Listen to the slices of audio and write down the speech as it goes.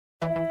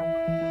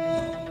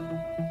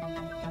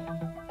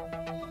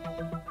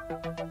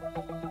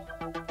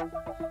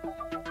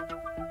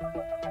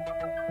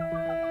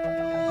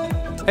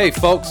Hey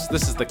folks,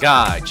 this is the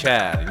guy,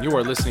 Chad, and you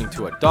are listening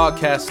to a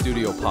Dogcast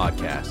Studio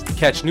podcast.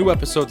 Catch new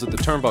episodes of the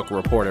Turnbuckle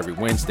Report every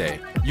Wednesday.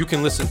 You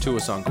can listen to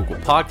us on Google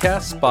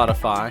Podcasts,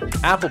 Spotify,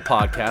 Apple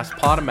Podcasts,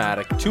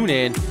 Podomatic,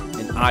 TuneIn,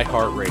 and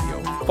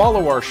iHeartRadio.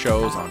 Follow our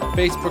shows on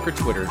Facebook or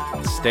Twitter,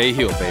 and stay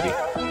healed, baby.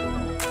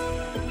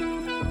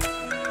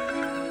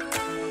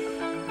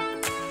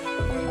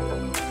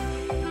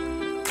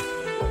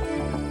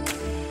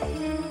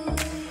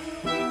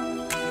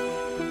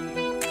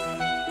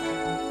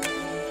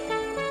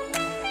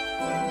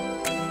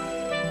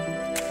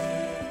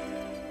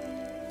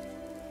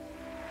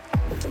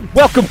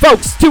 Welcome,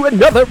 folks, to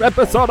another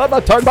episode of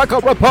the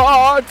Turnbuckle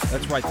Report.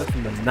 That's right, that's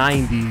from the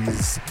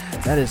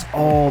 90s. That is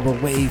all the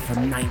way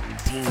from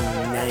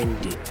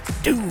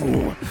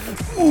 1992.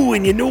 Ooh,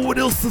 and you know what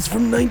else is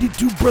from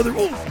 92, brother?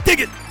 Oh,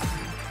 dig it!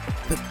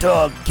 The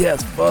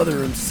Dogcast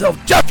father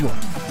himself, Joshua.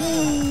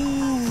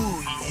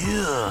 Ooh,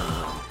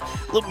 yeah.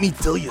 Let me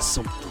tell you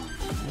something.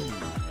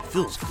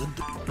 Feels good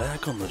to be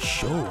back on the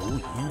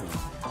show. Yeah.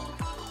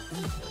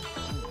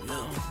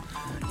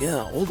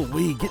 Yeah, all the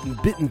way getting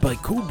bitten by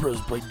cobras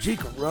by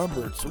Jacob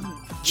Roberts. Ooh,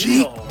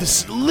 Jake, yeah.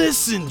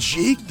 listen,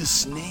 Jake the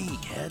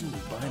Snake had me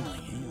by my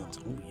hands.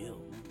 Oh, yeah.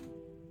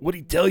 What'd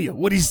he tell you?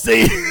 What'd he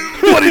say?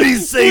 What did he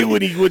say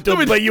when he went to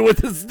bite you with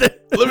his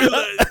stick? Let me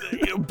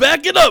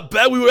back it up.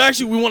 We want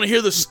to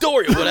hear the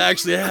story of what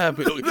actually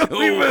happened. We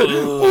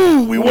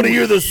want to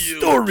hear the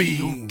story.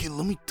 Okay,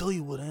 let me tell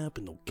you what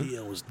happened. Okay,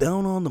 I was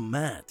down on the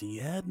mat. He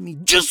had me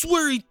just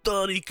where he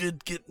thought he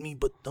could get me,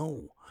 but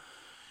no.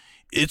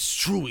 It's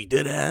true, he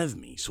did have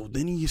me. So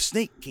then his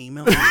snake came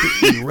out and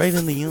bit me right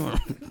in the arm.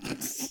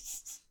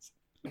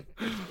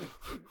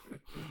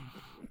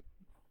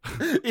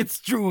 It's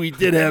true, he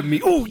did have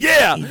me. Oh,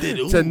 yeah. He did.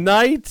 Ooh.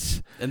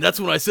 Tonight. And that's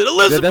when I said,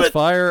 Elizabeth. That's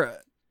fire.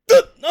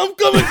 I'm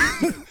coming.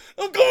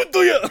 I'm coming to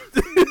you.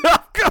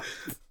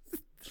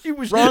 She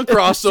was wrong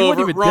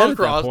crossover. Wrong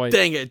cross.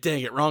 Dang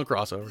it. Wrong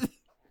crossover.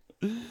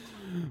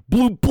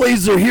 Blue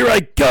Blazer, here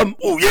I come.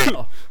 Oh,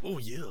 yeah. Oh,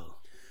 yeah.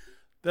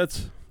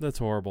 That's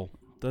horrible.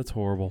 That's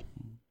horrible.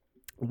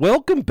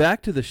 Welcome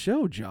back to the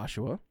show,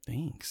 Joshua.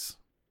 Thanks.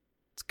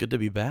 It's good to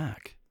be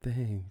back.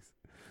 Thanks.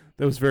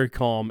 That was very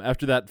calm.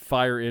 After that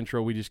fire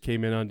intro, we just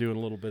came in on doing a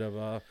little bit of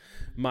a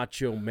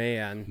Macho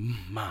Man.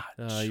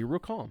 You're real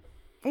calm.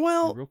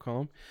 Well, you're real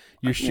calm.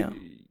 You're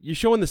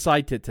showing the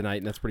side tit tonight,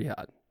 and that's pretty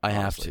hot. I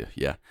have to,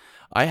 yeah.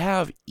 I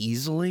have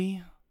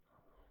easily,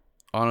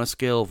 on a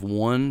scale of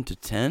 1 to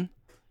 10,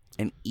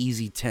 an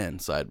easy 10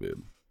 side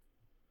boob.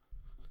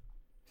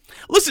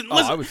 Listen.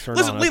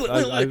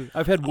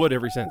 I've had wood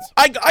ever since.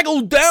 I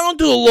go down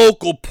to the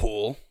local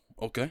pool,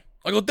 okay?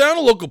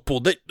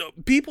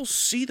 People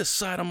see the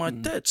side of my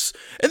tits.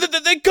 And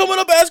they're coming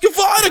up asking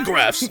for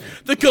autographs.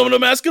 They're coming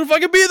up asking if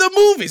I can be in the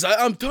movies.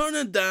 I'm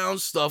turning down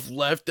stuff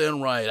left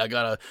and right. I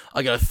got a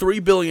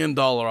 $3 billion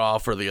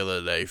offer the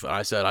other day.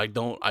 I said I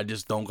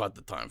just don't got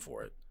the time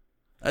for it.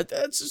 I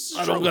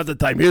don't got the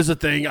time. Here's the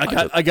thing.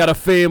 I got a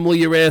family.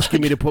 You're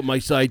asking me to put my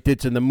side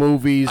tits in the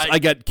movies. I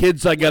got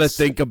kids I got to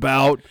think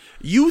about.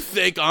 You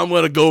think I'm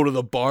going to go to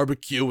the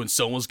barbecue and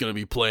someone's going to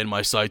be playing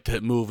my side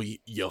tit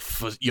movie? You're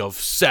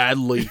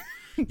sadly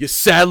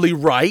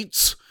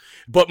right,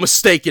 but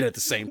mistaken at the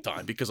same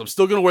time because I'm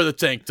still going to wear the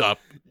tank top,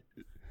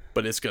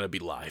 but it's going to be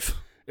live.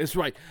 That's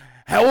right.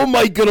 How am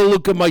I going to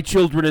look at my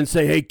children and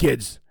say, hey,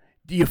 kids,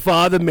 your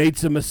father made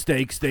some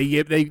mistakes. They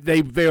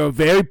are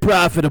very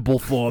profitable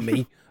for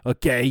me.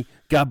 Okay,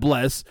 God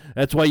bless.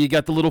 That's why you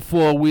got the little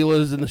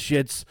 4-wheelers and the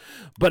shits.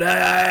 But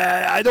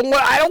I don't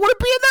want to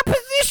be in that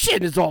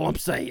position. Is all I'm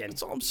saying.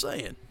 That's all I'm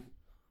saying.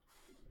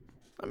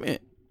 I mean,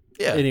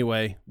 yeah.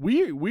 Anyway,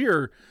 we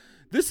are.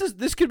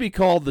 This could be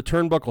called the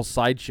Turnbuckle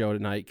Sideshow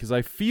tonight because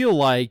I feel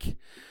like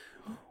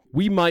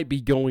we might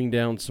be going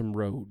down some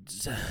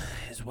roads.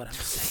 Is what I'm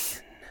saying.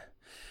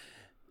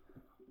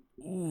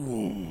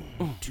 Ooh,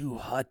 too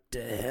hot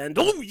to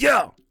handle. Oh,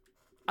 yeah.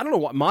 I don't know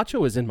what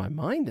Macho is in my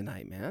mind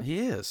tonight, man. He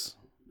is.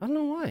 I don't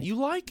know why. You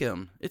like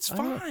him. It's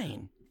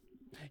fine.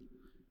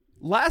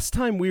 Last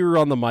time we were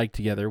on the mic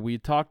together, we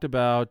talked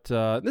about,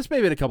 this may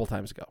have been a couple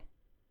times ago.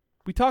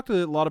 We talked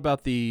a lot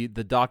about the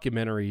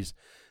documentaries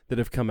that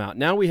have come out.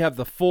 Now we have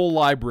the full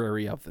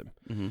library of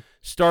them,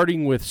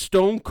 starting with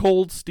Stone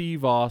Cold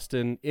Steve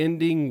Austin,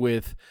 ending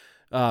with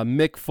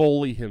Mick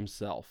Foley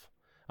himself.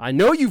 I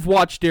know you've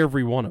watched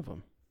every one of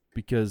them.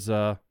 Because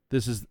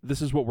this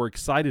is what we're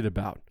excited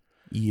about.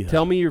 Yeah.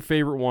 Tell me your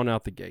favorite one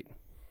out the gate.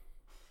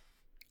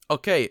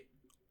 Okay,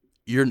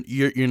 you're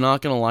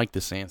not gonna like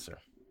this answer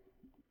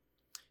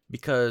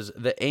because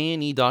the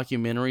A&E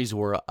documentaries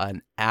were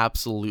an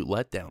absolute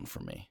letdown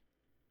for me.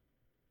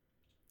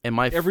 And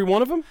every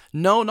one of them?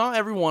 No, not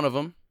every one of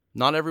them.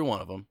 Not every one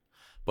of them.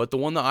 But the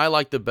one that I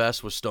liked the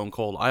best was Stone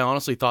Cold. I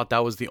honestly thought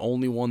that was the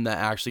only one that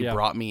actually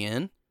brought me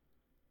in.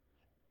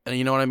 And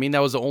you know what I mean?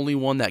 That was the only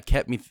one that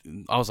kept me.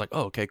 I was like,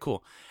 oh, okay,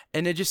 cool.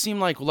 And it just seemed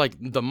like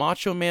the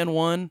Macho Man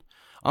one.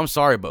 I'm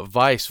sorry, but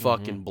Vice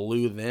fucking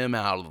blew them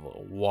out of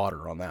the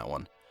water on that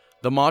one.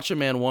 The Macho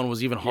Man one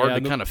was even hard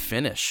to kind of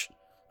finish.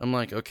 I'm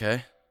like,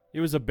 okay. It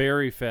was a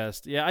berry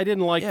fest. Yeah, I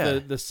didn't like Yeah.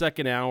 the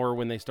second hour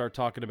when they start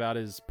talking about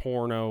his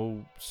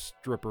porno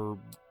stripper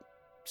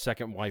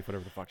second wife,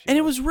 whatever the fuck she And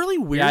it was. was really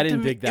weird. I to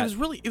didn't me. dig that. It was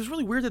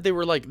really weird that they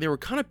were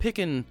kind of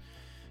picking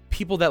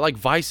people that like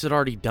Vice had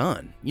already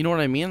done. You know what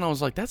I mean? And I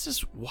was like, that's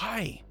just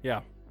why.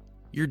 Yeah.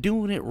 You're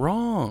doing it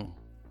wrong.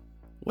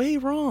 Way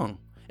wrong.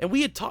 And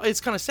we had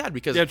it's kind of sad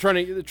because Yeah,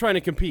 trying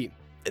to compete.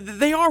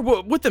 they are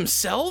with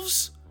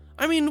themselves.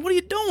 I mean, what are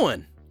you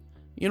doing?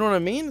 You know what I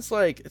mean? It's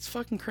like, it's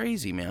fucking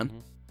crazy, man.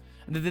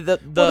 Well,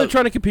 they're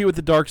trying to compete with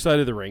the dark side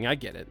of the ring. I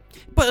get it.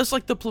 But it's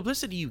like the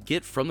publicity you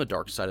get from the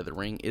dark side of the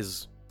ring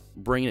is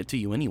bringing it to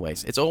you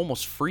anyways. It's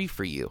almost free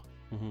for you.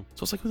 Mhm.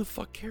 So it's like, who the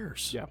fuck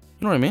cares? Yeah. You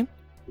know what I mean?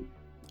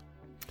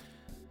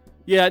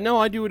 Yeah, no,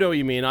 I do know what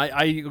you mean.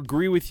 I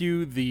agree with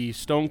you. The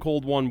Stone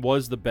Cold one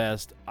was the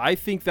best. I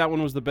think that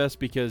one was the best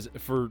because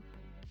for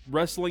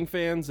wrestling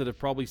fans that have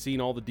probably seen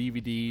all the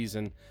DVDs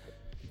and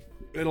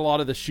a lot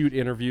of the shoot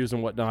interviews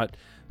and whatnot,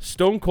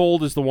 Stone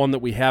Cold is the one that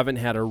we haven't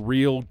had a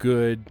real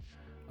good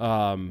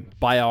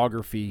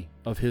biography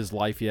of his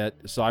life yet.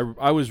 So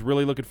I was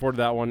really looking forward to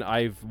that one.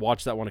 I've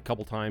watched that one a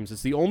couple times.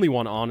 It's the only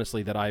one,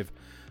 honestly, that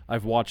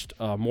I've watched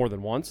more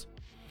than once.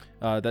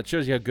 That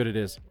shows you how good it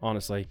is,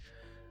 honestly.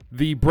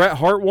 The Bret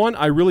Hart one,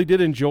 I really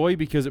did enjoy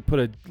because it put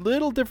a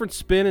little different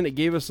spin and it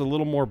gave us a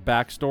little more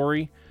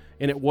backstory,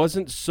 and it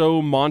wasn't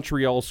so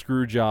Montreal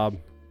Screwjob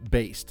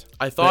based.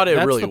 I thought it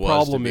That's really the was,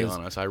 problem to be is-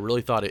 honest. I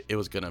really thought it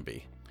was going to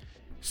be.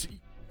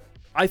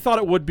 I thought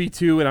it would be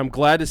too, and I'm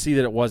glad to see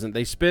that it wasn't.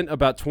 They spent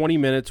about 20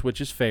 minutes, which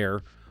is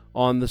fair,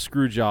 on the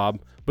screw job,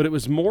 but it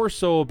was more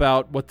so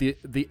about what the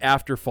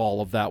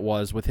afterfall of that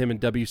was with him in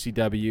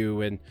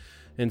WCW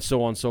and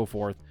so on and so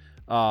forth.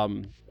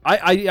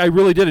 I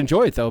really did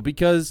enjoy it, though,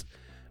 because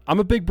I'm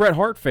a big Bret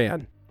Hart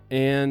fan,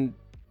 and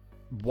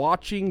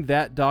watching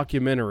that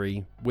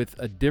documentary with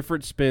a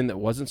different spin that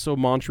wasn't so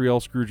Montreal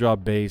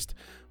Screwjob based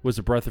was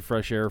a breath of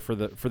fresh air for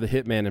the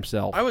Hitman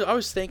himself. I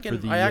was thinking, For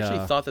the, I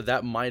actually thought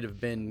that might have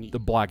been the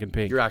black and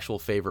pink. your actual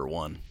favorite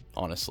one,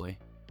 honestly.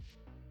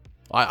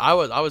 I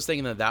was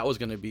thinking that was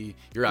going to be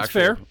your That's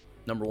actual fair.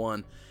 number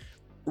one.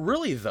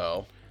 Really,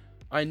 though,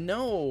 I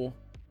know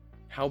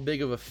how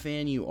big of a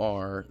fan you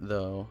are,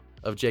 though,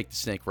 of Jake the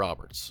Snake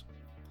Roberts.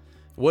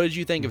 What did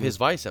you think of his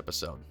Vice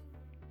episode?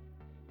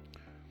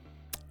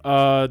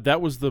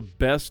 That was the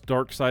best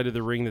Dark Side of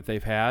the Ring that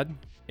they've had,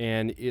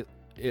 and it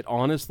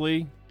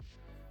honestly,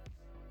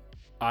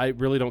 I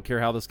really don't care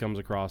how this comes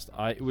across.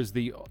 It was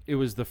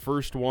the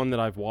first one that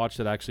I've watched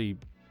that actually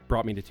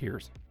brought me to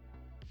tears,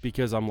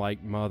 because I'm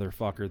like,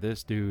 motherfucker,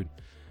 this dude.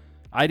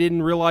 I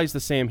didn't realize the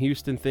Sam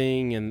Houston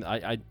thing, and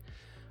I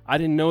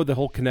didn't know the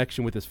whole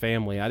connection with his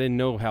family. I didn't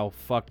know how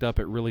fucked up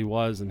it really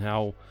was, and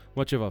how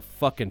much of a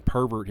fucking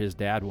pervert his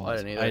dad was. I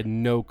didn't either. I had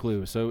no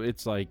clue. So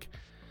it's like,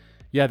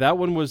 yeah, that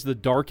one was the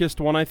darkest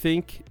one, I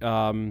think.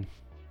 And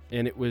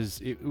it was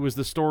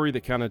the story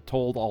that kind of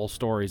told all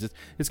stories.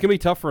 It's gonna be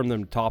tough for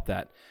them to top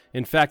that.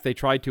 In fact, they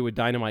tried to with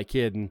Dynamite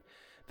Kid, and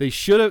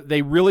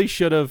they really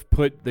should have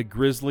put the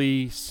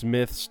Grizzly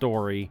Smith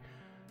story.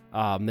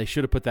 They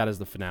should have put that as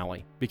the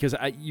finale, because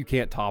you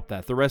can't top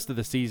that. The rest of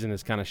the season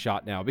is kind of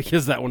shot now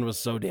because that one was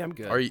so damn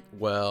good.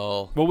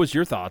 Well, What was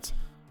your thoughts?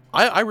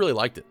 I really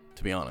liked it,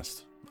 to be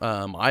honest.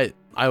 I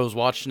was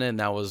watching it, and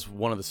that was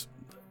one of the.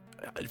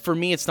 For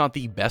me, it's not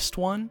the best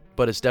one,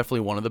 but it's definitely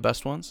one of the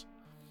best ones.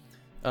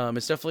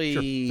 It's definitely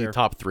Sure, fair.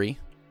 top 3.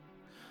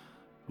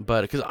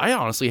 But because I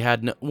honestly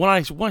had when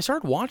I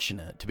started watching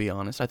it, to be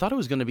honest, I thought it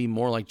was going to be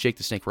more like Jake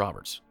the Snake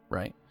Roberts,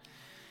 right?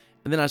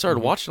 And then I started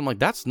watching. I'm like,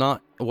 that's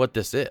not what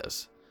this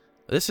is.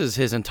 This is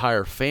his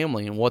entire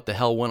family, and what the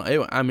hell went.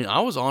 I mean,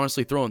 I was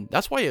honestly thrown.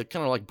 That's why it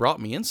kind of like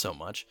brought me in so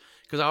much,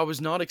 because I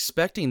was not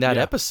expecting that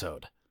Yeah.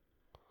 episode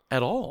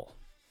at all.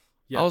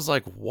 Yeah. I was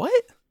like,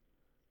 what?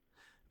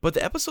 But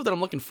the episode that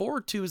I'm looking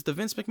forward to is the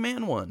Vince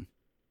McMahon one.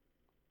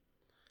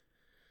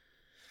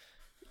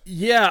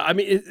 Yeah, I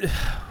mean,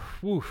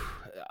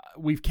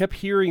 we've kept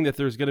hearing that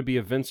there's going to be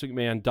a Vince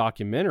McMahon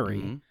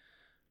documentary.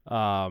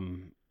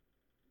 Mhm.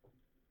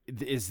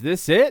 Is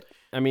this it?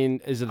 I mean,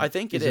 is it? I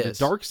think it is. is. It a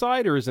dark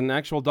side, or is it an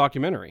actual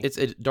documentary? It's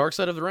a Dark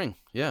Side of the Ring,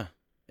 yeah,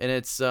 and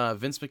it's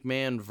Vince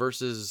McMahon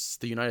versus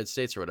the United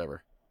States or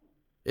whatever.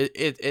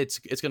 It's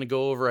going to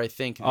go over, I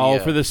think.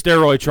 for the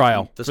steroid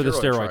trial. the for the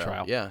steroid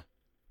trial. Yeah,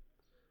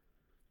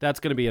 That's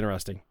going to be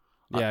interesting.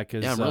 Yeah,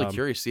 because I'm really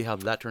curious to see how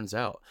that turns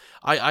out.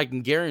 I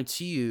can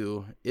guarantee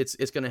you, it's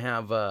going to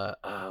have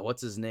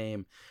what's his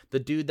name, the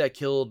dude that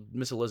killed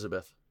Miss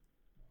Elizabeth.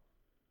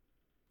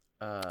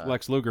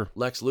 Lex Luger.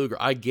 Lex Luger.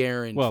 I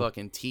guarantee Well,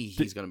 fucking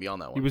he's going to be on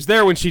that He one. was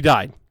there when she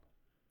died.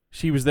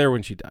 She was there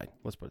when she died.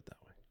 Let's put it that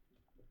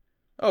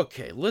way.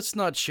 Okay, let's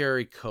not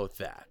cherry coat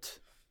that.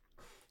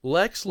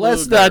 Lex Luger.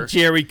 Let's not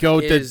cherry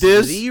coat that is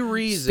this the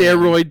reason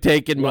steroid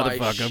taking why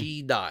motherfucker.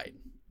 she died.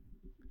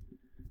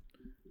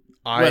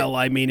 Well,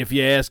 I mean, if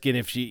you're asking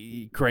if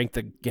she cranked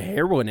the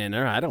heroin in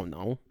her, I don't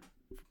know.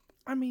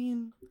 I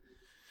mean,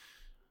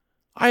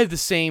 I have the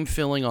same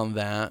feeling on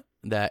that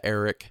that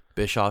Eric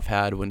Bischoff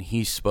had when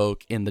he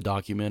spoke in the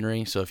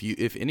documentary. So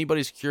if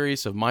anybody's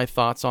curious of my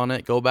thoughts on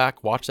it, go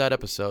back, watch that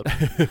episode.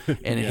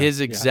 And his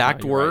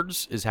exact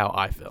words is how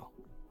I feel.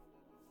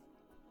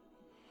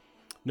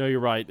 No, you're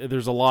right.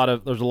 There's a lot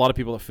of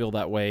people that feel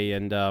that way,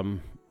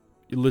 and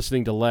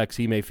listening to Lex,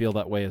 he may feel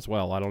that way as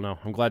well. I don't know.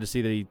 I'm glad to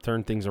see that he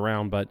turned things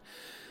around, but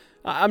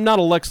I'm not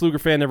a Lex Luger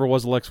fan. Never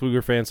was a Lex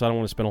Luger fan, so I don't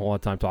want to spend a whole lot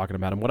of time talking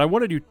about him. What I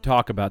wanted to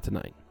talk about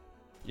tonight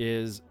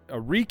is a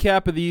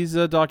recap of these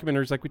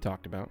documentaries like we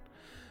talked about.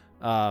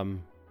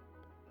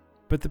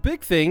 But the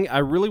big thing I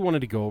really wanted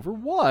to go over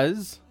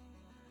was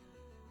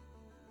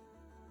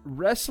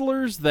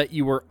wrestlers that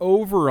you were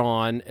over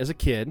on as a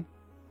kid,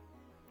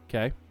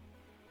 okay?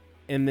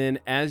 And then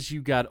as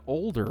you got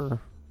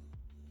older,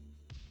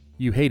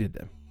 you hated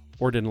them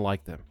or didn't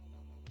like them,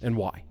 and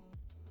why?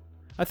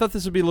 I thought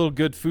this would be a little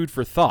good food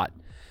for thought.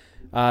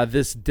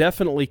 This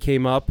definitely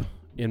came up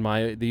in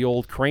the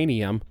old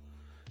cranium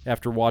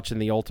after watching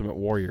The Ultimate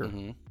Warrior.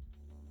 Mm-hmm.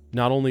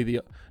 Not only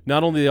the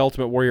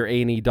Ultimate Warrior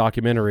A&E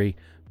documentary,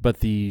 but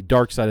the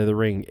Dark Side of the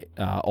Ring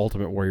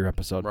Ultimate Warrior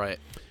episode. Right.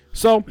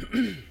 So,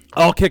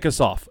 I'll kick us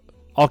off.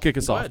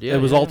 Yeah,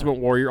 it was Ultimate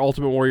Warrior.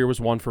 Ultimate Warrior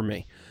was one for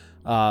me.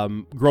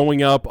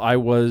 Growing up, I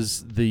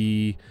was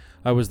the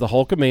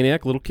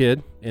Hulkamaniac little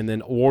kid, and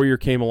then Warrior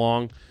came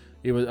along.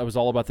 I was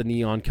all about the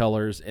neon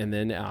colors, and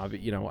then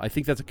I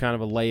think that's a kind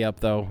of a layup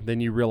though. Then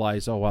you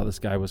realize, oh wow, this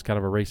guy was kind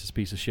of a racist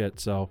piece of shit.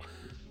 So,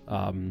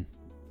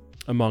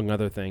 among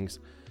other things,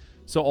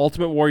 so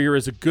Ultimate Warrior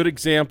is a good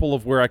example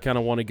of where I kind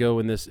of want to go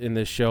in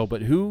this show.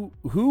 But who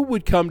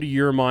would come to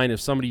your mind if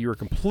somebody you were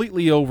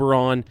completely over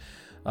on,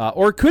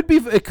 or it could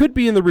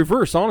be in the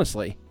reverse,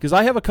 honestly, because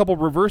I have a couple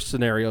reverse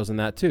scenarios in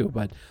that too.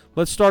 But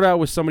let's start out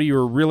with somebody you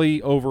were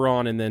really over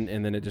on, and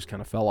then it just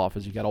kind of fell off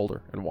as you got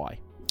older, and why.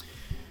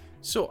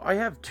 So I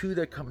have two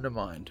that come to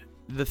mind.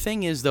 The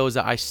thing is, though, is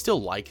that I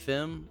still like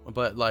them,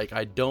 but like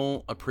I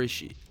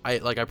appreciate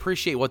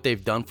what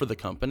they've done for the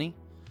company,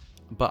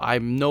 but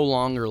I'm no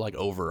longer like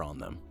over on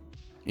them.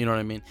 You know what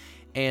I mean?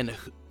 And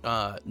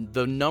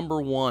the number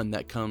one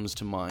that comes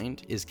to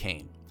mind is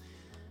Kane.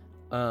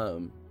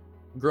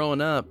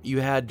 Growing up,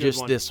 you had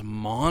just this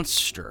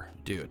monster,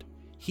 dude.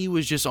 He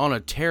was just on a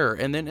tear,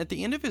 and then at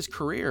the end of his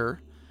career,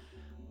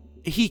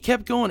 he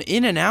kept going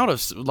in and out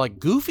of like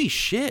goofy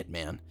shit,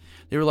 man.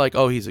 They were like,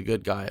 oh, he's a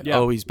good guy. Yeah.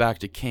 Oh, he's back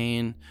to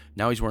Kane.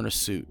 Now he's wearing a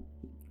suit.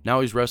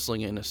 Now he's wrestling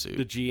in a suit.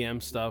 The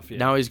GM stuff, yeah.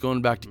 Now he's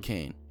going back to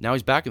Kane. Now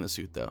he's back in the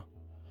suit, though.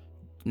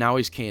 Now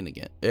he's Kane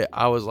again.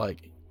 I was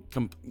like,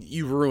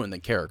 you ruined the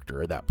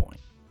character at that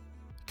point.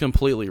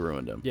 Completely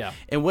ruined him. Yeah.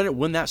 And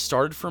when that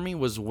started for me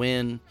was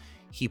when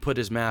he put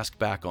his mask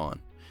back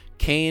on.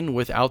 Kane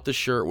without the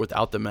shirt,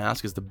 without the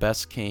mask, is the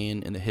best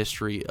Kane in the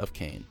history of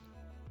Kane,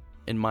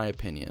 in my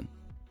opinion.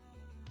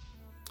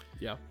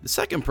 Yeah. The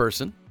second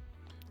person,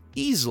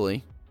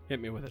 easily, hit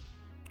me with it,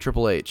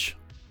 Triple H.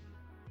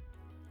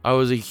 I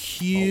was a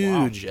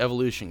huge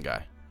Evolution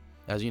guy,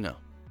 as you know,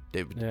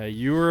 David. Yeah,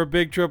 you were a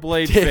big Triple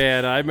H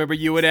fan. I remember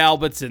you at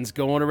Albertsons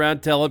going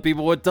around telling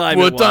people what time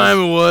it was. What time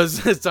it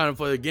was. It's time to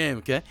play the game,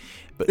 okay?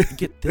 But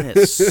get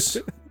this.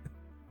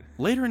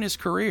 Later in his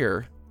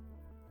career,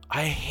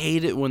 I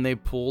hate it when they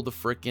pull the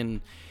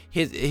frickin'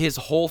 his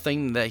whole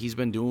thing that he's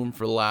been doing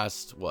for the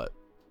last, what?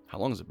 How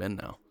long has it been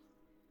now?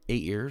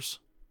 8 years?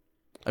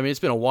 I mean,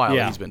 it's been a while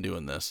he's been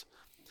doing this.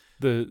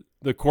 The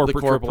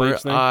corporate Triple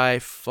H thing? I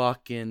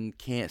fucking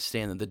can't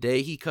stand it. The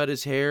day he cut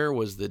his hair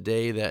was the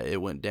day that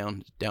it went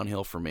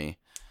downhill for me.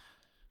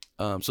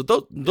 So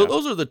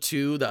those are the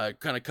two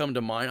that kind of come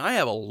to mind. I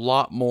have a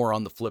lot more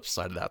on the flip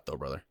side of that, though,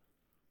 brother.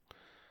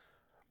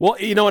 Well,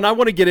 and I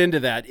want to get into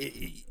that.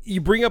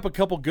 You bring up a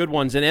couple good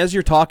ones, and as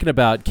you're talking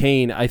about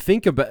Kane, I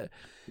think about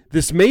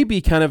this may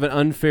be kind of an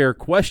unfair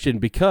question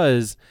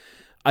because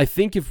I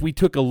think if we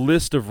took a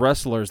list of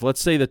wrestlers,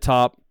 let's say the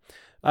top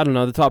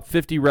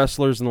 50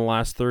 wrestlers in the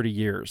last 30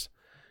 years,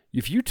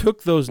 if you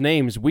took those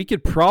names, we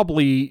could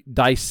probably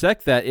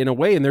dissect that in a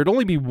way, and there'd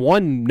only be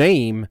one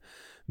name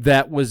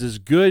that was as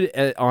good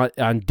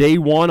on day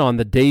one, on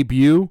the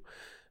debut,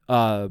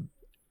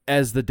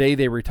 as the day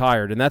they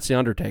retired, and that's The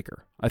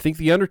Undertaker. I think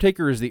The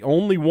Undertaker is the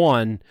only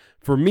one,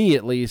 for me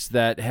at least,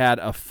 that had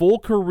a full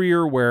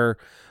career where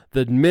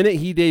the minute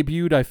he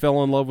debuted, I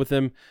fell in love with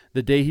him.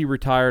 The day he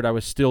retired, I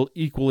was still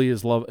equally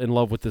as in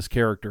love with this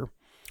character.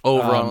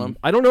 Over on him.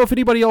 I don't know if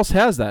anybody else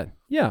has that.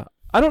 Yeah.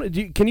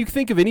 Can you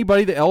think of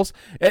anybody else?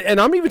 And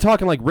I'm even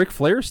talking like Ric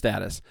Flair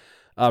status.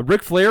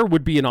 Ric Flair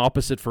would be an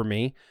opposite for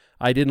me.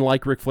 I didn't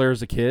like Ric Flair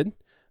as a kid.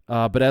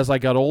 But as I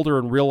got older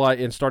and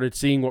realized and started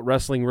seeing what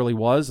wrestling really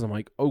was, I'm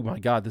like, oh my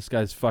God, this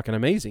guy's fucking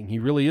amazing. He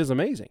really is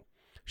amazing.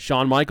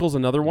 Shawn Michaels,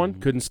 another one.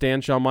 Couldn't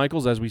stand Shawn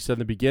Michaels. As we said in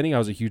the beginning, I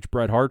was a huge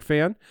Bret Hart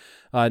fan.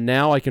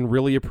 Now I can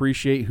really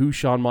appreciate who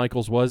Shawn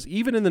Michaels was,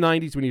 even in the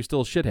 90s when he was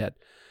still a shithead.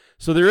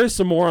 So there is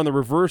some more on the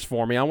reverse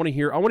for me. I want to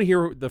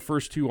hear the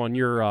first two on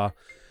your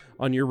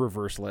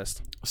reverse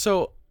list.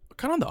 So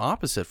kind of the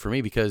opposite for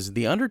me, because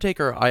The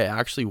Undertaker I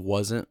actually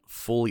wasn't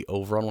fully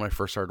over on when I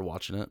first started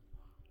watching it.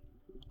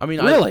 I mean,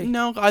 really?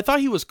 I thought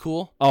he was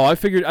cool. Oh, I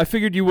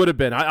figured you would have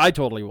been. I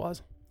totally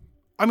was.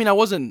 I mean, I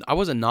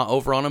wasn't not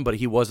over on him, but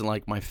he wasn't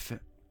like my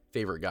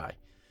favorite guy.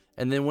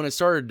 And then when it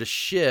started to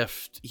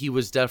shift, he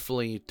was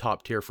definitely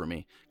top tier for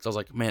me. Because I was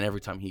like, man,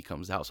 every time he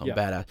comes out, some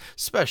badass.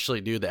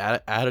 Especially, dude,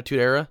 the Attitude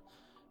Era.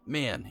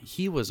 Man,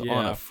 he was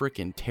on a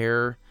freaking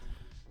tear.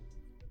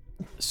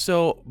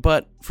 So,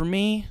 but for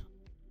me,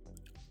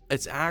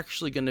 it's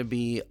actually going to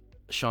be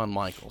Shawn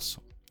Michaels.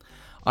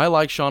 I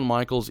like Shawn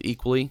Michaels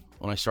equally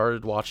when I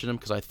started watching him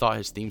because I thought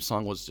his theme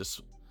song was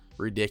just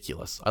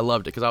ridiculous. I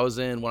loved it because I was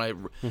when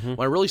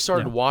I really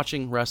started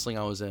watching wrestling,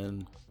 I was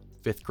in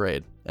 5th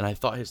grade, and I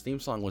thought his theme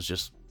song was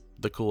just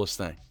the coolest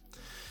thing.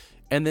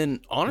 And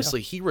then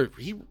honestly, he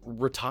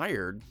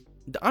retired.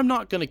 I'm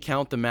not gonna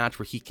count the match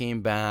where he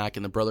came back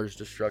and the Brothers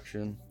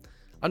Destruction.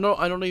 I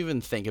don't even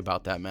think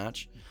about that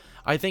match.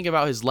 I think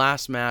about his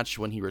last match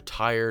when he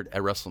retired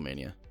at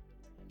WrestleMania.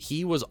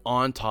 He was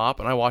on top,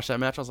 and I watched that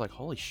match. I was like,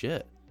 holy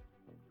shit,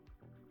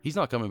 he's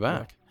not coming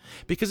back.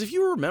 Because if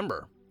you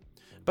remember,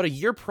 about a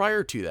year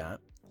prior to that,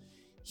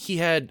 he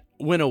had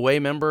went away,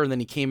 remember, and then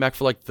he came back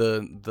for like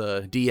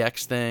the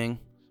DX thing,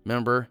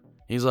 remember?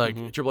 He's like,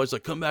 Triple H's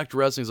like, come back to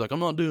wrestling. He's like, I'm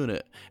not doing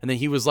it. And then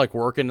he was like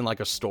working in like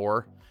a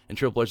store, and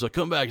Triple H's like,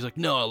 come back. He's like,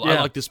 no,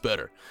 I like this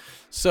better.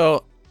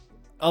 So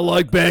I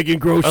like bagging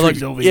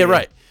groceries over here. Yeah,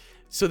 right.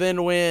 So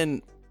then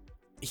when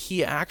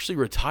he actually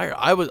retired,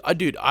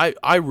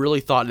 I really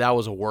thought that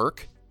was a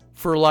work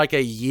for like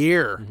a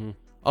year.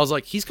 I was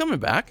like, he's coming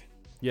back.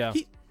 Yeah.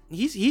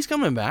 He's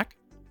coming back.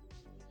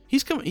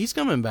 He's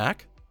coming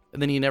back.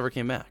 And then he never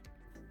came back.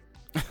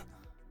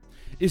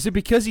 Is it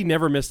because he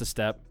never missed a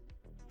step?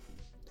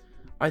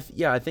 I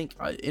think,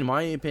 in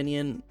my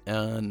opinion,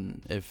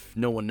 and if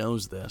no one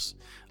knows this,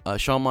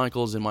 Shawn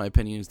Michaels, in my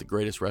opinion, is the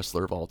greatest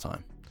wrestler of all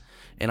time.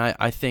 And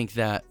I think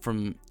that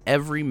from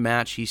every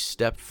match he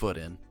stepped foot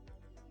in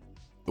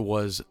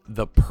was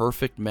the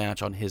perfect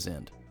match on his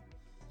end.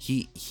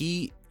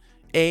 He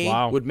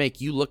would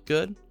make you look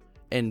good,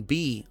 and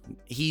B,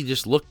 he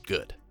just looked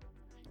good.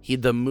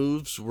 The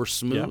moves were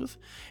smooth.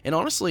 And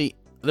honestly,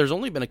 there's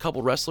only been a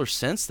couple wrestlers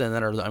since then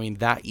that are,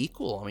 that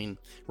equal.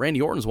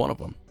 Randy Orton's one of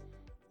them.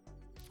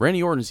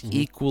 Randy Orton's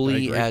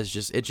equally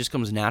as it just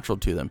comes natural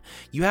to them.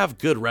 You have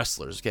good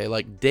wrestlers, okay?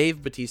 Like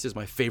Dave Bautista is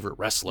my favorite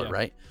wrestler,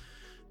 right?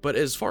 But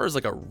as far as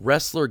like a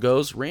wrestler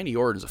goes, Randy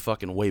Orton's a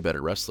fucking way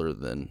better wrestler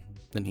than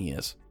he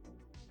is.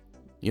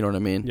 You know what I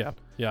mean?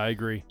 Yeah, I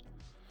agree.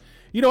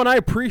 You know, and I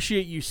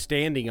appreciate you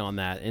standing on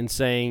that and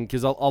saying,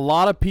 because a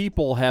lot of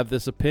people have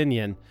this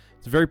opinion.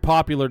 It's very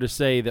popular to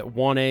say that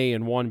 1A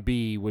and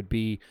 1B would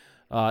be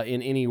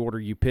in any order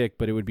you pick,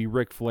 but it would be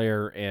Ric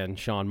Flair and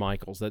Shawn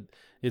Michaels. That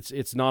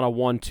it's not a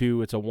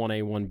 1-2, it's a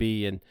 1A,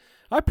 1B. And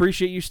I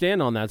appreciate you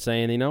standing on that,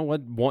 saying, you know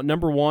what,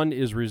 number 1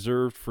 is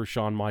reserved for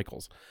Shawn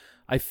Michaels.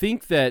 I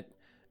think that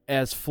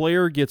as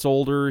Flair gets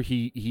older,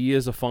 he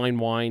is a fine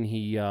wine.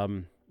 He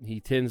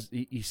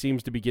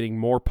seems to be getting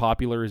more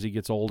popular as he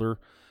gets older.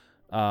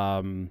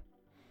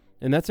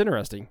 And that's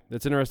interesting.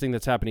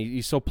 That's happening.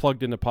 He's so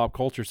plugged into pop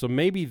culture. So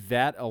maybe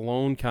that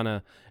alone kind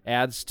of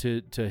adds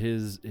to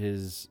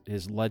his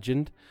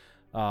legend.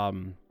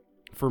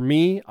 For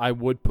me, I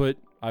would put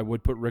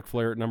Ric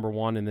Flair at number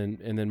 1,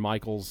 and then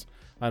Michaels.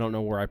 I don't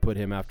know where I put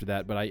him after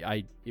that, but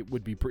it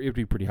would be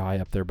pretty high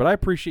up there. But I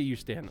appreciate you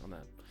standing on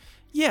that.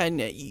 Yeah,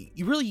 and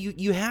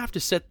you have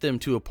to set them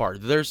two apart.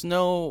 There's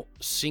no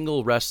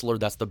single wrestler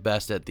that's the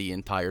best at the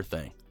entire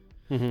thing.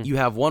 You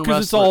have one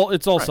wrestler. Because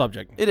it's all right,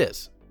 subject. It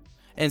is.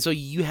 And so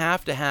you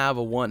have to have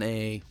a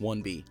 1A,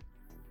 1B.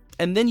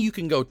 And then you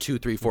can go 2,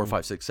 3, 4,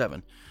 5, 6,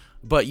 7.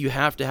 But you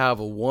have to have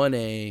a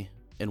 1A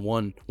and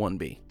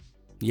 1B.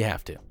 You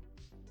have to.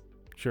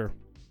 Sure.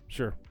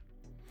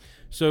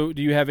 So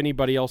do you have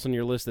anybody else on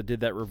your list that did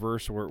that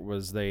reverse, where it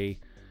was you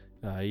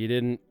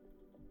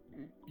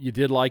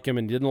did like him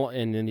and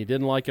then you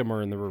didn't like him,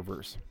 or in the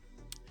reverse?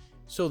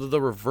 So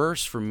the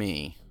reverse for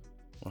me,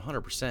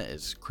 100%,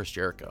 is Chris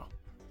Jericho.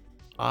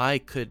 I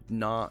could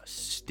not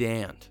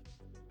stand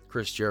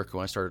Chris Jericho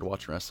when I started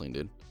watching wrestling,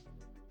 dude.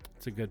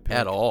 It's a good pick.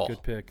 At all.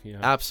 Good pick, yeah.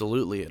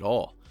 Absolutely at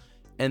all.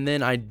 And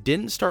then I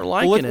didn't start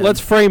liking him.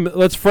 Let's frame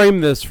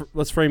this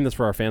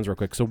for our fans real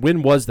quick. So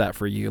when was that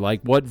for you?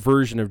 Like, what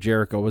version of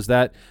Jericho was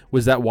that?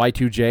 Was that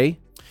Y2J?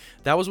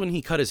 That was when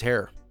he cut his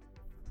hair.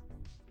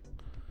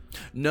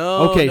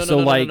 No. Okay, no, so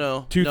no, like no,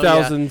 no.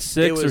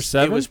 2006 or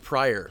 7? It was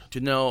prior to.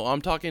 No,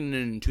 I'm talking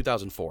in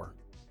 2004.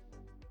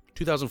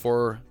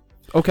 2004.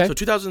 Okay. So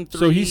 2003.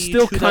 So he's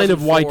still kind of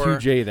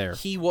Y2J there.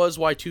 He was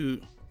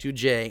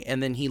Y2J,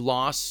 and then he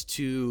lost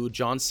to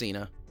John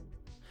Cena.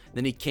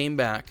 Then he came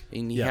back,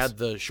 and he had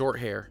the short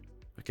hair.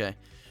 Okay.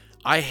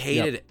 I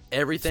hated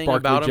everything Sparkly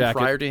about him jacket.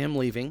 prior to him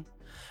leaving.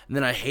 And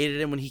then I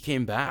hated him when he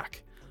came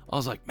back. I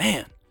was like,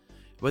 man.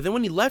 But then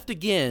when he left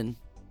again,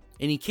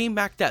 and he came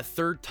back that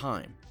third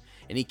time,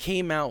 and he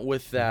came out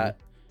with that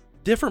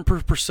different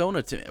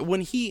persona to me.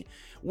 When he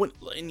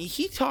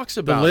talks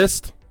about the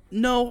list?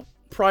 No,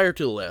 prior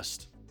to the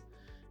list.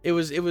 It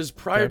was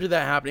prior to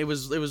that happening. It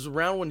was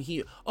around when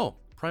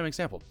prime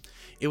example.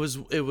 It was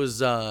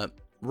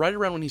right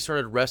around when he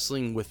started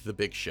wrestling with the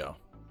Big Show.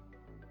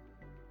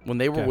 When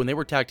they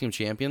were tag team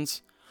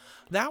champions.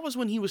 that was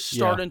when he was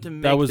starting to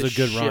make that was the a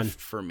good shift run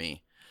for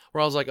me,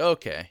 where I was like,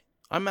 okay,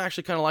 I'm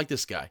actually kind of like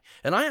this guy.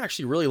 And I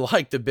actually really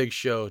liked the Big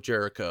Show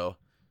Jericho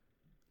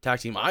tag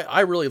team.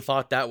 I really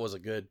thought that was a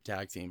good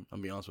tag team, I'll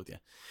be honest with you.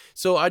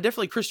 So I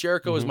definitely, Chris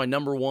Jericho is my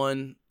number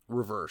one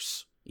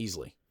reverse,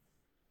 easily.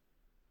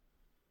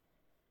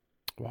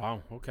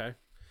 Wow, okay.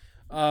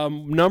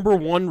 Number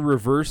one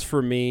reverse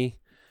for me.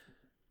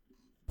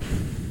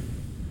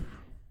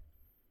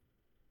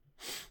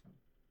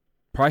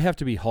 Probably have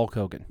to be Hulk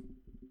Hogan.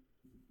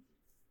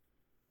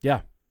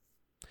 Yeah.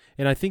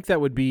 And I think that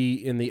would be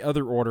in the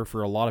other order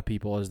for a lot of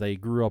people, as they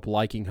grew up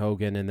liking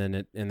Hogan, and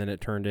then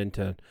it turned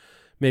into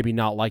maybe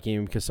not liking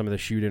him because some of the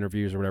shoot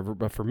interviews or whatever.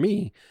 But for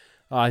me,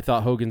 I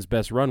thought Hogan's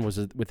best run was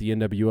with the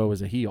NWO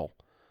as a heel.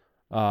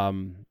 I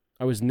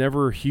was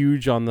never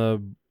huge on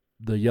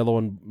the yellow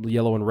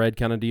and red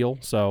kind of deal,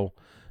 so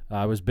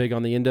I was big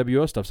on the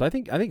NWO stuff. So I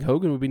think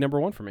Hogan would be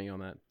number one for me on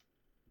that.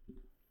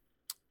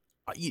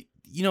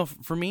 You know,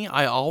 for me,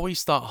 I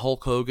always thought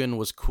Hulk Hogan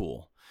was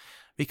cool,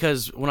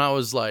 because when I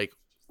was like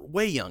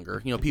way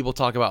younger, you know, people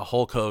talk about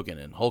Hulk Hogan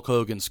and Hulk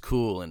Hogan's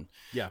cool, and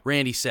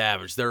Randy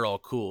Savage, they're all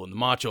cool, and the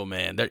Macho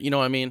Man, you know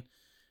what I mean?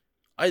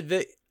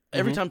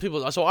 Every time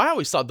people, so I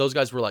always thought those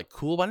guys were like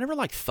cool, but I never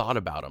like thought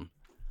about them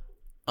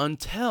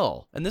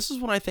until, and this is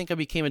when I think I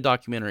became a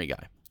documentary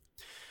guy,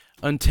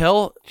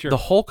 until the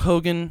Hulk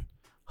Hogan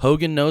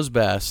Knows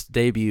Best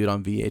debuted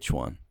on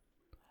VH1.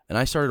 And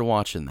I started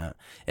watching that,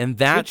 and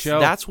that's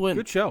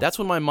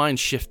when my mind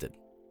shifted.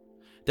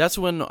 That's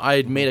when I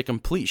had made a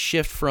complete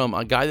shift from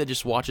a guy that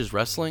just watches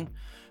wrestling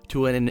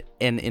to an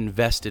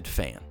invested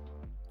fan.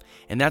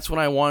 And that's when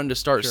I wanted to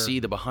start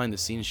see the behind the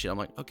scenes shit. I'm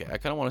like, okay, I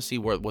kind of want to see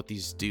what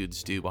these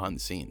dudes do behind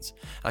the scenes.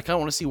 I kind of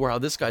want to see how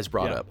this guy's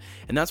brought up,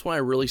 and that's when I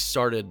really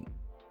started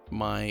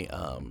my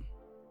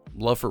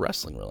love for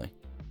wrestling. Really.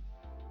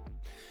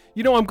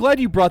 You know, I'm glad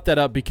you brought that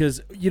up, because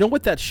you know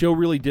what that show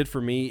really did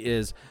for me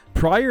is,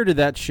 prior to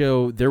that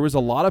show, there was a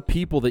lot of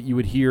people that you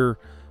would hear,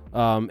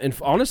 and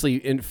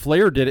honestly, and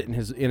Flair did it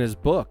in his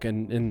book,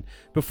 and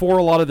before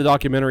a lot of the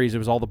documentaries, it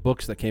was all the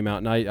books that came out,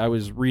 and I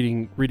was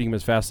reading them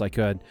as fast as I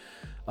could.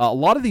 A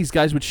lot of these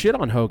guys would shit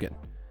on Hogan,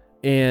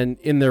 and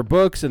in their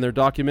books and their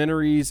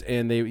documentaries,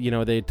 and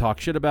they'd talk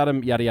shit about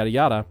him, yada yada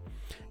yada,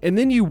 and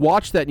then you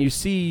watch that and you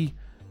see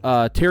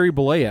Terry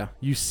Bollea,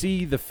 you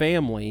see the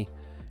family,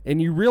 and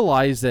you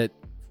realize that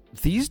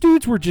these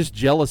dudes were just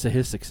jealous of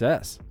his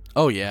success.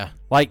 Oh yeah.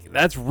 Like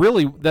that's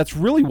really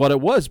what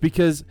it was,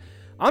 because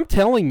I'm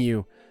telling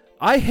you,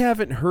 I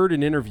haven't heard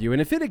an interview,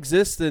 and if it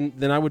exists,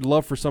 then I would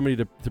love for somebody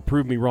to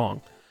prove me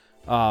wrong.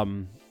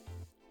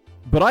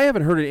 But I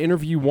haven't heard an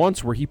interview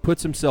once where he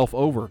puts himself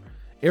over.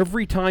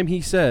 Every time he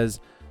says,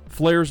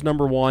 Flair's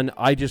number one,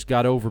 I just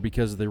got over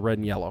because of the red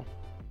and yellow.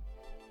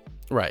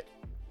 Right.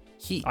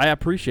 I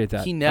appreciate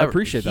that. He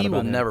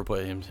will never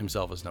put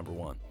himself as number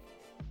one.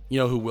 You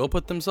know who will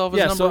put themselves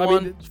as number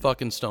one? It's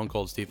fucking Stone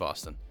Cold Steve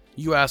Austin.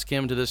 You ask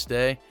him to this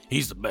day,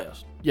 he's the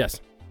best. Yes.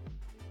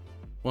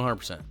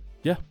 100%.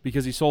 Yeah,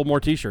 because he sold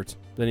more T-shirts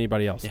than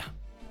anybody else. Yeah.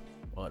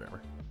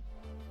 Whatever.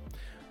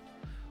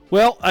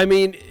 Well, I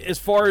mean, as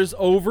far as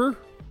over,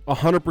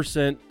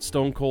 100%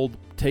 Stone Cold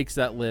takes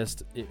that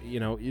list.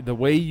 The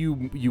way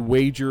you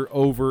wager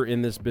over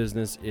in this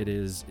business, it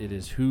is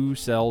who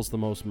sells the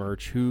most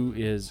merch, who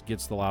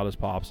gets the loudest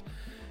pops.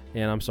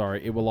 And I'm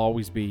sorry, it will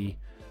always be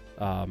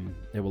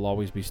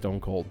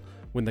Stone Cold.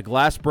 When the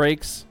glass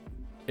breaks,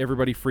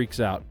 everybody freaks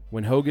out.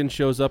 When Hogan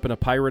shows up in a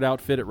pirate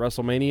outfit at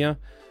WrestleMania,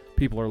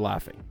 people are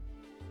laughing.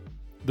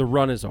 The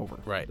run is over.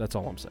 Right. That's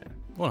all I'm saying.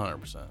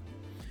 100%.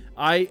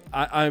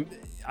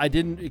 I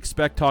didn't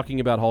expect talking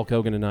about Hulk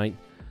Hogan tonight,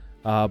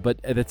 but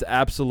it's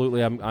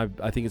absolutely.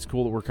 I think it's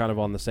cool that we're kind of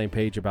on the same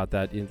page about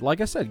that.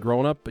 Like I said,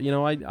 growing up,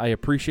 I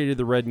appreciated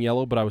the red and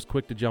yellow, but I was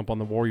quick to jump on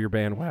the Warrior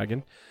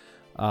bandwagon.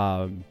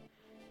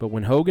 But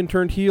when Hogan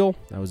turned heel,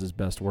 that was his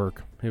best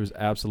work. It was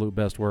absolute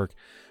best work.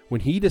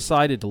 When he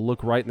decided to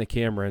look right in the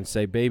camera and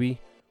say,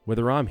 baby,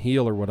 whether I'm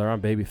heel or whether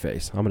I'm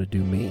babyface, I'm going to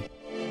do me.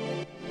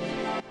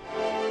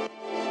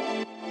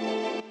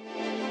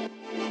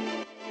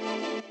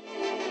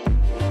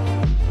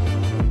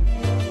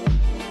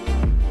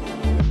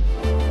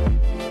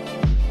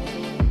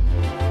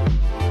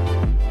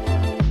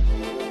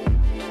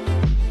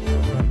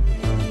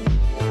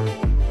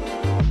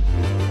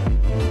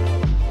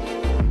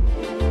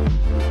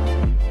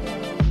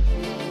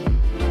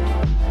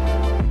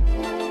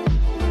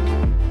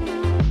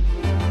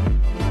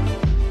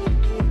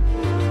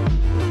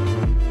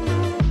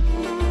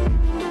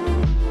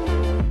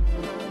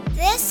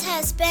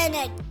 Been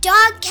a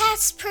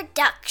Dogcast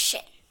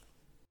production.